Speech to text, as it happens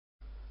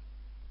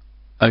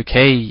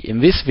Okay,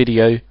 in this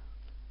video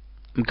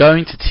I'm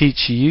going to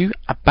teach you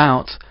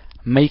about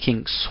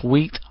making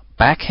sweet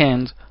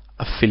back-end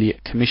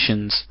affiliate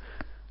commissions.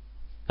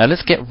 Now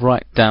let's get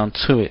right down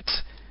to it.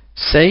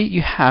 Say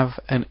you have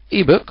an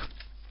ebook,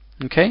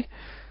 okay?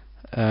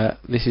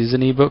 This is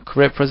an ebook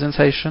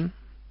representation.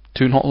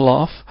 Do not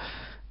laugh.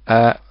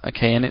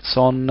 Okay, and it's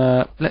on.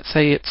 Let's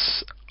say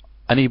it's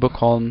an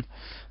ebook on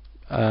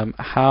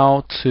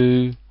how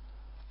to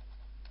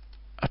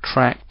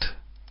attract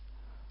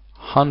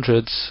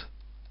hundreds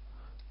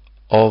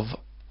of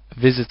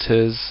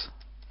visitors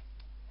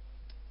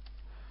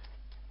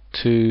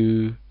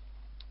to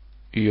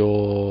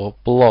your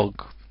blog.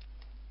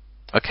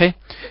 Okay,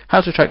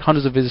 how to attract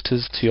hundreds of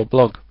visitors to your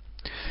blog,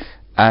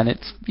 and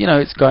it's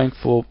it's going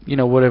for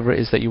whatever it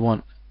is that you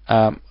want.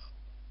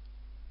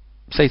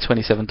 Say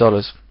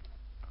 $27.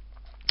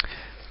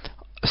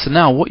 So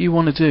now what you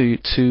want to do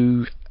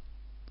to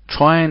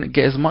try and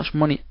get as much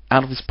money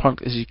out of this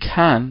product as you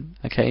can,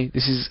 okay,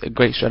 this is a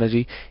great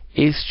strategy,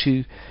 is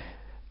to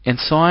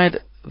inside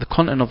the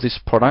content of this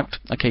product.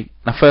 Okay,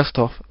 now first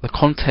off, the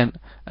content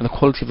and the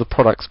quality of the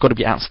product's got to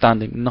be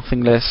outstanding.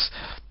 Nothing less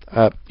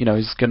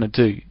is going to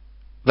do.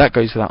 That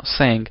goes without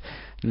saying.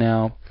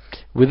 Now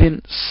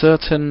within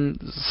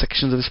certain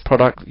sections of this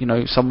product,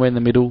 somewhere in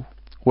the middle,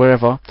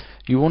 wherever,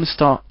 you want to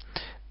start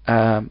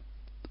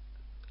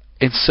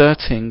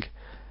inserting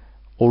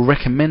or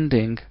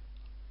recommending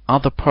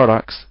other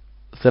products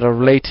that are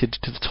related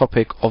to the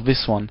topic of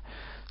this one.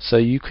 So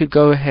you could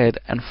go ahead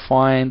and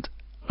find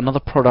another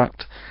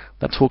product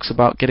that talks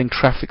about getting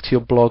traffic to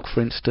your blog,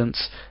 for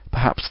instance,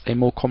 perhaps a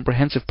more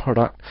comprehensive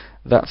product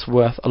that's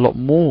worth a lot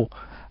more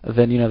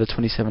than the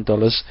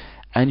 $27,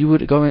 and you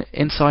would go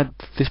inside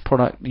this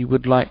product. You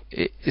would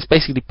it's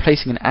basically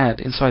placing an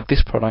ad inside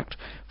this product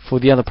for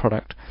the other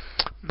product,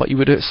 but you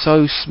would do it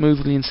so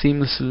smoothly and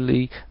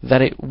seamlessly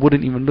that it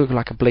wouldn't even look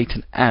like a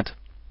blatant ad.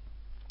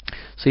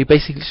 So you're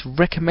basically just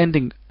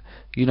recommending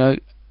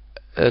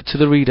to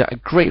the reader a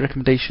great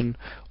recommendation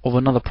of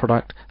another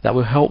product that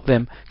will help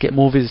them get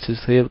more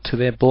visitors to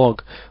their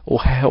blog,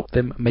 or help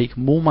them make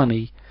more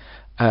money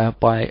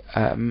by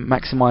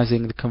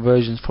maximizing the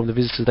conversions from the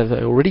visitors that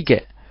they already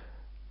get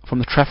from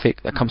the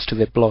traffic that comes to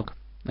their blog.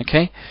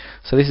 Okay,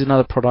 so this is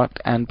another product,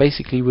 and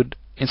basically would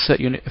insert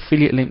your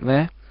affiliate link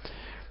there,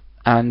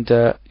 and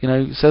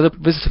so the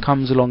visitor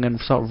comes along and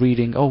start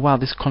reading, oh wow,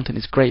 this content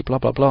is great, blah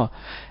blah blah.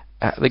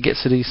 They get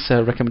to this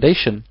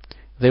recommendation,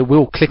 they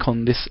will click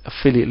on this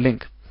affiliate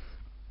link.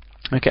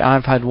 Okay,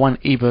 I've had one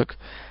ebook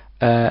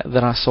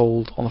that I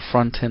sold on the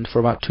front end for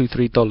about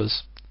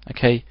 $2-3.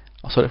 Okay,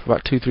 I sold it for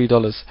about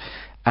 $2-3,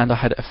 and I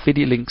had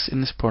affiliate links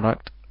in this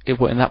product,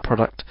 in that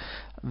product,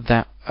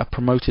 that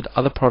promoted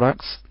other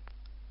products,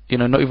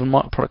 not even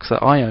my products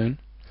that I own,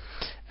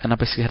 and I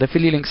basically had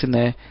affiliate links in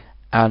there,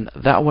 and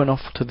that went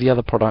off to the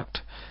other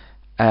product,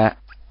 and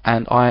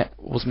I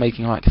was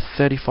making like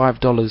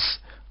 $35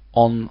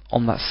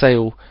 on that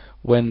sale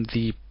when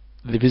the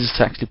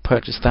visitor actually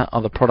purchased that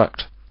other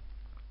product.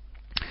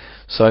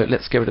 So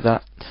let's get rid of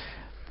that.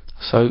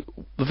 So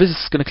the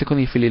visitor's going to click on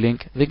the affiliate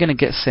link, they're going to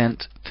get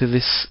sent to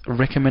this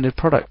recommended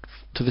product,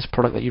 to this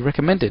product that you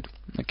recommended.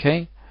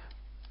 Okay,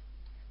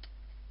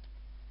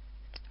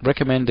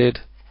 recommended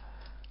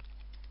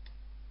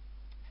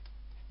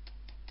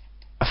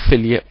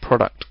affiliate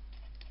product.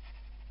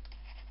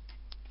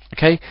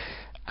 Okay,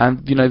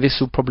 and this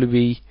will probably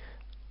be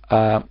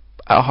at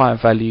a higher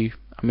value.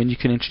 I mean, you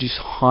can introduce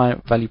high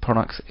value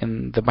products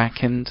in the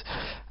back end.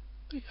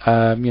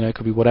 It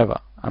could be whatever.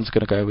 I'm just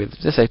going to go with,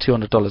 let's say,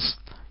 $200.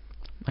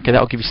 Okay,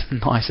 that'll give you some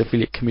nice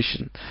affiliate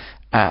commission.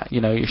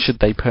 Should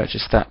they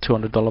purchase that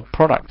 $200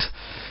 product?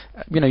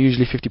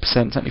 Usually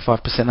 50%,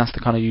 75%. That's the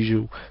kind of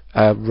usual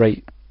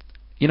rate.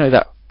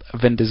 That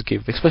vendors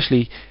give,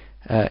 especially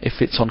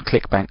if it's on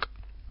ClickBank.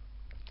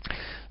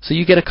 So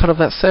you get a cut of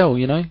that sale.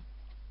 I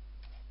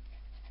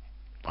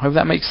hope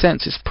that makes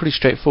sense. It's pretty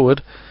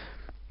straightforward.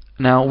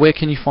 Now, where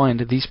can you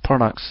find these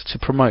products to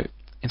promote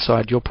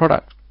inside your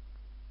product?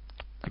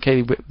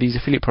 Okay, these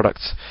affiliate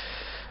products.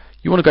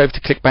 You want to go over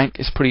to ClickBank.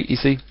 It's pretty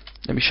easy.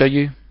 Let me show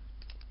you.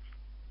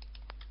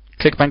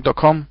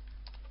 Clickbank.com.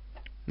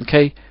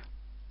 Okay,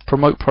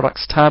 promote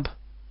products tab.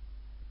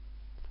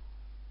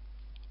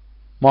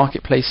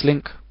 Marketplace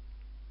link.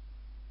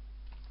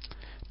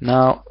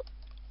 Now,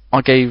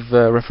 I gave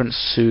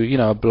reference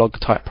to a blog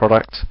type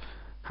product,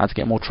 how to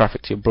get more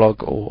traffic to your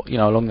blog, or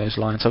along those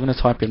lines. So I'm going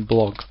to type in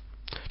blog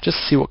just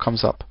to see what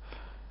comes up.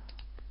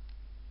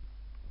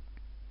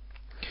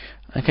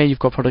 Okay, you've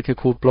got a product here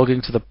called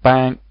Blogging to the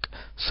Bank,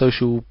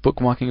 social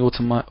bookmarking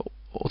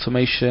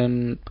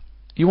automation.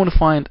 You want to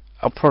find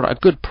a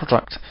good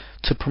product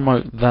to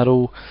promote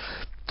that'll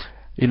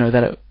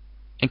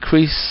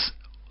increase,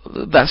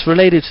 that's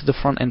related to the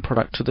front end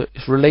product,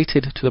 it's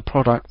related to the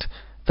product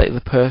that they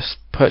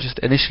purchased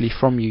initially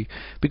from you,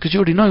 because you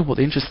already know what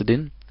they're interested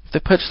in. If they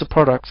purchased a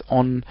product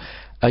on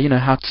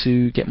how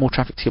to get more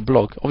traffic to your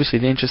blog, obviously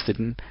they're interested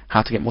in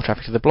how to get more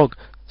traffic to the blog.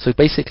 So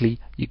basically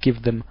you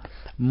give them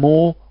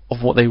more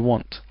of what they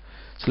want.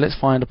 So let's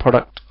find a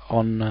product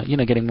on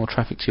getting more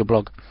traffic to your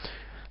blog.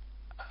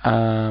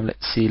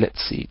 Let's see.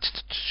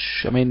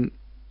 I mean,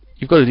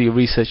 you've got to do your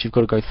research. You've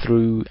got to go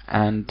through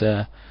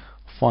and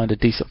find a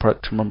decent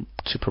product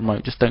to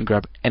promote. Just don't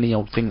grab any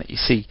old thing that you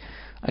see.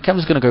 Okay, I'm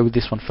just going to go with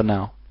this one for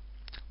now.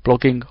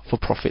 Blogging for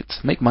profit.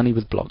 Make money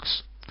with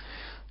blogs.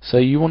 So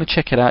you want to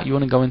check it out. You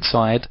want to go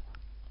inside.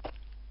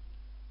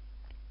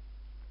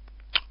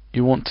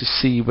 You want to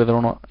see whether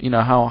or not, you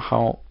know,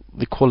 how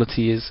the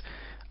quality is,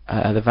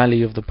 the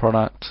value of the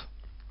product.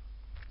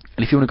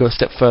 And if you want to go a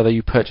step further,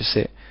 you purchase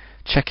it.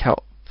 Check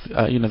out,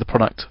 you know, the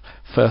product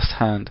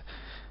firsthand.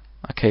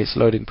 Okay, it's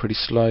loading pretty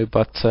slow,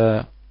 but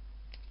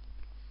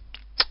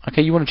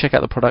okay, you want to check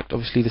out the product.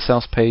 Obviously, the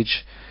sales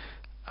page.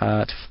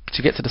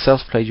 To get to the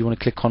sales page, you want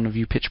to click on the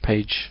view pitch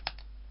page.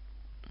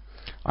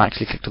 I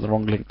actually clicked on the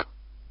wrong link.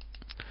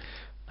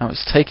 Now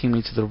it's taking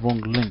me to the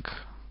wrong link.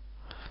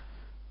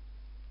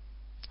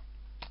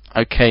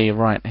 Okay,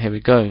 right, here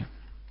we go.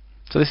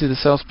 So this is the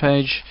sales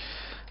page.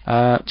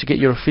 To get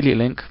your affiliate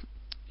link,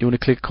 you want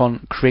to click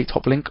on create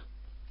top link.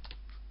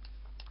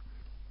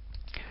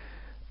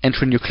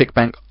 Enter in your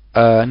ClickBank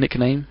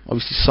nickname.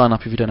 Obviously sign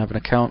up if you don't have an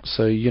account.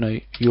 So, you know,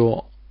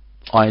 your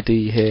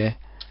ID here.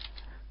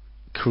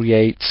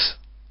 Create.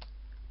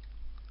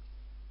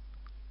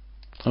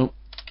 Oh,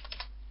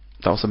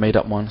 that was a made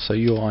up one. So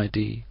your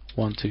ID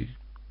 1 2.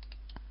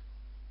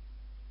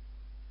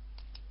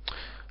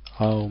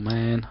 Oh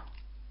man.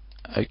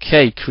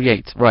 Okay,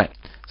 create. Right.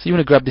 So you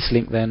want to grab this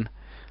link then,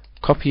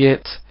 copy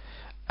it,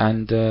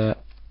 and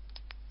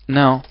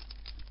now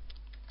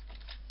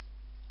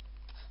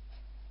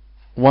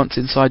once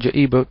inside your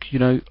ebook, you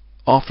know,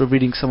 after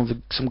reading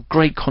some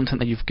great content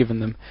that you've given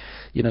them,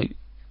 you know,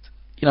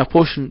 a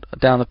portion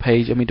down the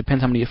page, I mean,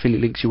 depends how many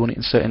affiliate links you want to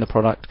insert in the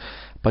product,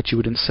 but you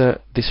would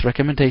insert this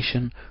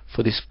recommendation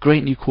for this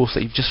great new course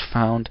that you've just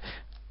found,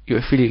 your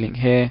affiliate link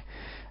here,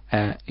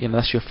 you know,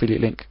 that's your affiliate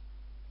link.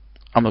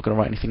 I'm not going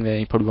to write anything there,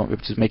 you probably won't be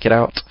able to make it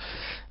out.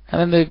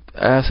 And then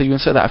so you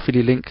insert that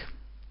affiliate link,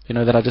 you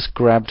know, that I just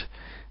grabbed,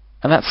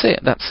 and that's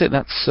it. That's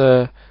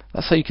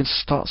how you can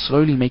start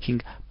slowly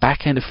making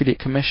back-end affiliate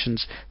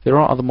commissions. There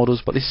are other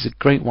models, but this is a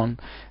great one.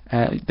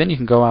 Then you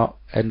can go out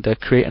and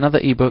create another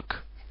ebook,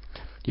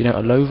 you know,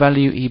 a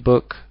low-value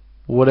ebook,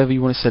 whatever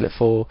you want to sell it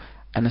for,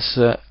 and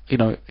you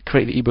know,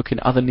 create the ebook in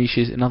other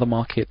niches, in other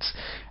markets,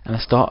 and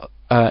start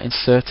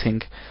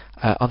inserting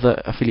other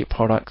affiliate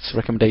products,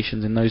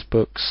 recommendations in those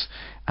books,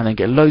 and then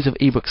get loads of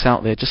ebooks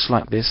out there just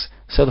like this.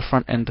 Sell the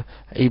front end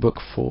ebook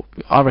for,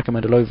 I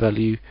recommend a low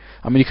value.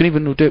 I mean, you can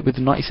even do it with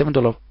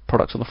 $97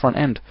 products on the front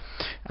end,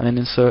 and then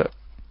insert,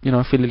 you know,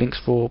 affiliate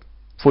links for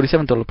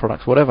 $47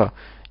 products, whatever.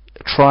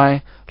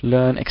 Try,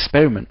 learn,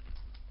 experiment,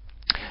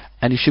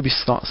 and you should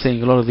start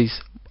seeing a lot of these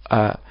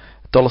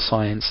dollar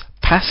signs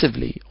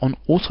passively on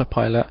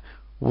autopilot,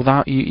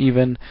 without you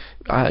even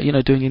you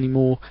know, doing any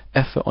more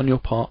effort on your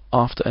part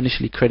after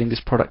initially creating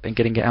this product and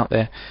getting it out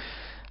there.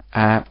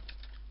 I'll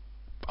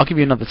give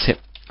you another tip.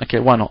 Okay,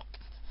 why not?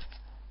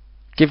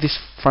 Give this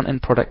front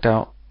end product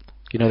out,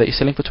 you know, that you're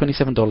selling for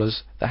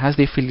 $27, that has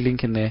the affiliate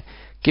link in there.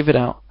 Give it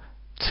out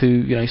to,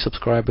 you know,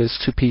 subscribers,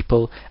 to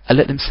people, and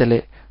let them sell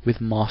it with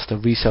master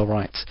resale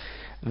rights.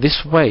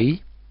 This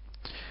way,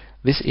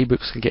 this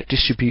ebooks can get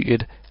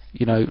distributed,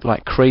 you know,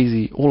 like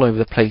crazy all over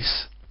the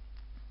place.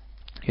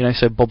 You know,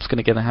 so Bob's going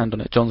to get a hand on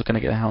it, John's going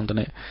to get a hand on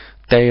it,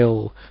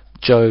 Dale,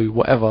 Joe,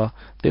 whatever,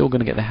 they're all going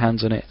to get their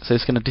hands on it. So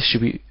it's going to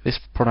distribute this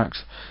product,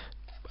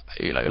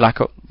 you know, like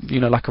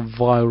a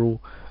viral,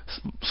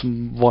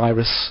 some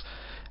virus.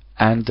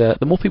 And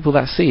the more people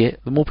that see it,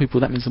 that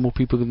means the more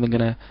people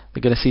they're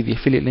gonna see the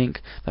affiliate link.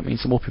 That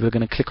means the more people are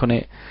gonna click on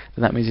it.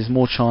 And that means there's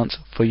more chance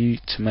for you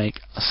to make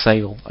a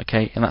sale.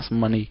 Okay, and that's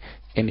money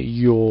in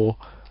your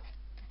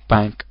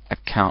bank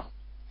account.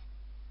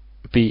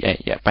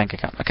 Bank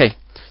account. Okay,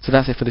 so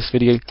that's it for this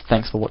video.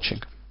 Thanks for watching.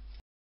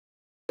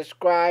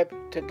 Subscribe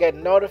to get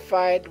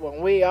notified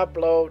when we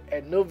upload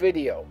a new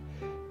video.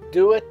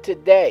 Do it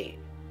today.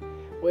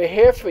 We're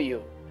here for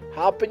you,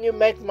 helping you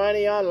make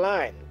money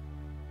online.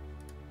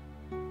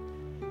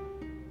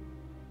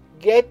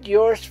 Get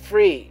yours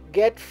free.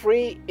 Get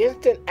free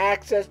instant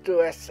access to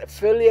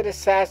Affiliate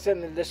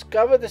Assassin and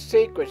discover the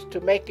secrets to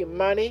making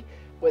money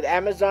with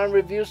Amazon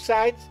review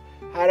sites,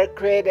 how to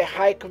create a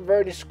high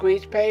converting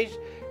squeeze page,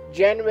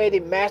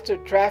 generating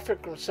massive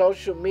traffic from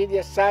social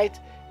media sites,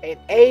 and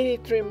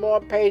 83 more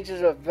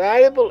pages of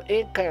valuable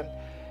income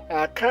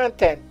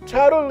content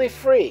totally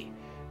free.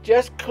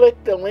 Just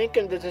click the link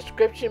in the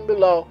description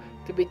below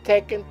to be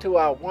taken to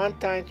our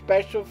one-time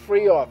special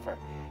free offer.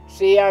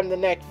 See you on the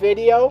next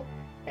video,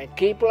 and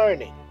keep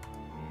learning.